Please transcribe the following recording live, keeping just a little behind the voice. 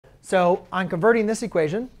So on converting this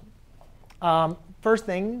equation, first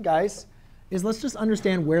thing, guys, is let's just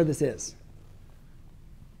understand where this is.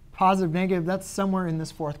 Positive, negative, that's somewhere in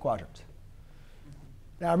this fourth quadrant.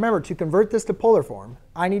 Now remember, to convert this to polar form,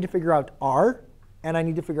 I need to figure out r, and I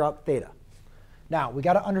need to figure out theta. Now, we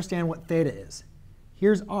got to understand what theta is.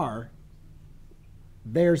 Here's r.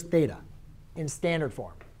 There's theta in standard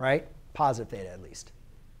form, right? Positive theta, at least.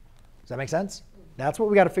 Does that make sense? That's what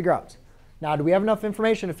we got to figure out. Now, do we have enough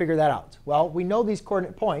information to figure that out? Well, we know these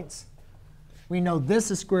coordinate points. We know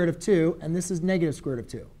this is square root of 2, and this is negative square root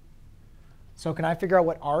of 2. So can I figure out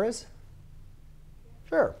what r is?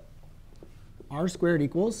 Sure. R squared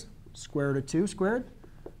equals square root of 2 squared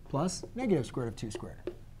plus negative square root of 2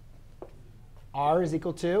 squared. R is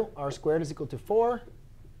equal to, r squared is equal to 4.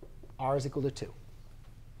 R is equal to 2.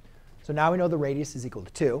 So now we know the radius is equal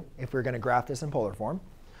to 2 if we're going to graph this in polar form.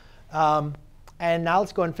 And now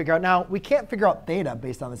let's go ahead and figure out. Now, we can't figure out theta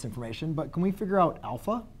based on this information, but can we figure out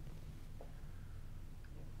alpha?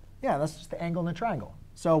 Yeah, that's just the angle in a triangle.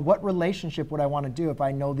 So what relationship would I want to do if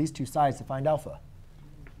I know these two sides to find alpha?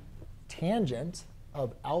 Tangent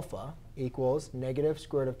of alpha equals negative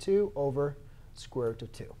square root of 2 over square root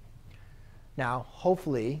of 2. Now,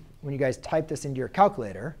 hopefully, when you guys type this into your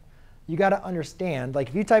calculator, you got to understand, like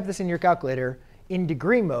if you type this in your calculator, in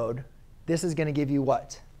degree mode, this is going to give you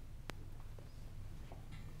what?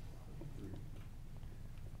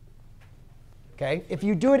 Okay. If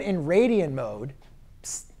you do it in radian mode,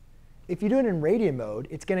 it's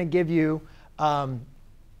going to give you a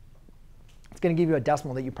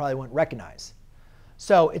decimal that you probably wouldn't recognize.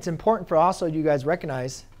 So it's important for also you guys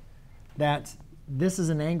recognize that this is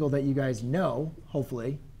an angle that you guys know,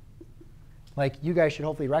 hopefully. Like you guys should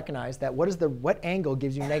hopefully recognize that what angle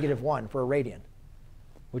gives you -1 for a radian,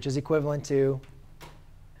 which is equivalent to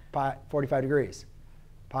 45 degrees,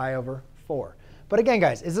 pi over 4. But again,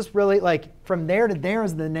 guys, is this really like from there to there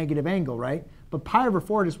is the negative angle, right? But pi over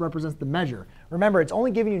 4 just represents the measure. Remember, it's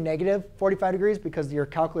only giving you negative 45 degrees because your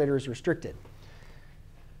calculator is restricted.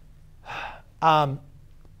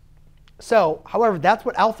 So, however, that's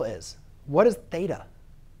what alpha is. What is theta?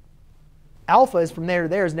 Alpha is from there to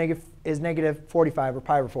there is negative 45 or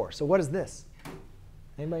pi over 4. So what is this?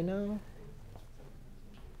 Anybody know?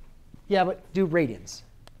 Yeah, but do radians.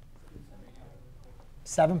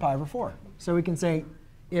 7 pi over 4. So we can say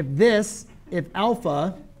if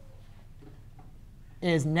alpha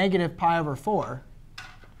is negative pi over 4,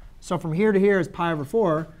 so from here to here is pi over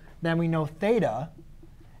 4, then we know theta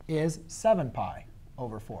is 7 pi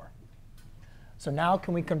over 4. So now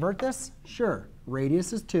can we convert this? Sure.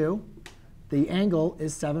 Radius is 2. The angle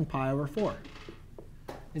is 7 pi over 4.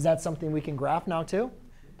 Is that something we can graph now too?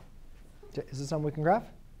 Is this something we can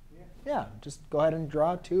graph? Yeah. Just go ahead and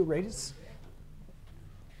draw 2 radius.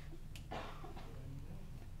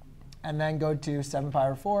 And then go to 7 pi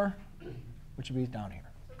over 4, which would be down here.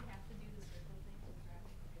 So we have to do the circle thing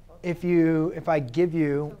to graph? If I give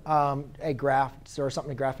you a graph or something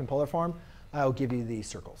to graph in polar form, I'll give you the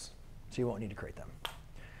circles. So you won't need to create them.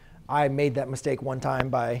 I made that mistake one time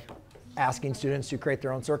by asking students to create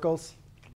their own circles.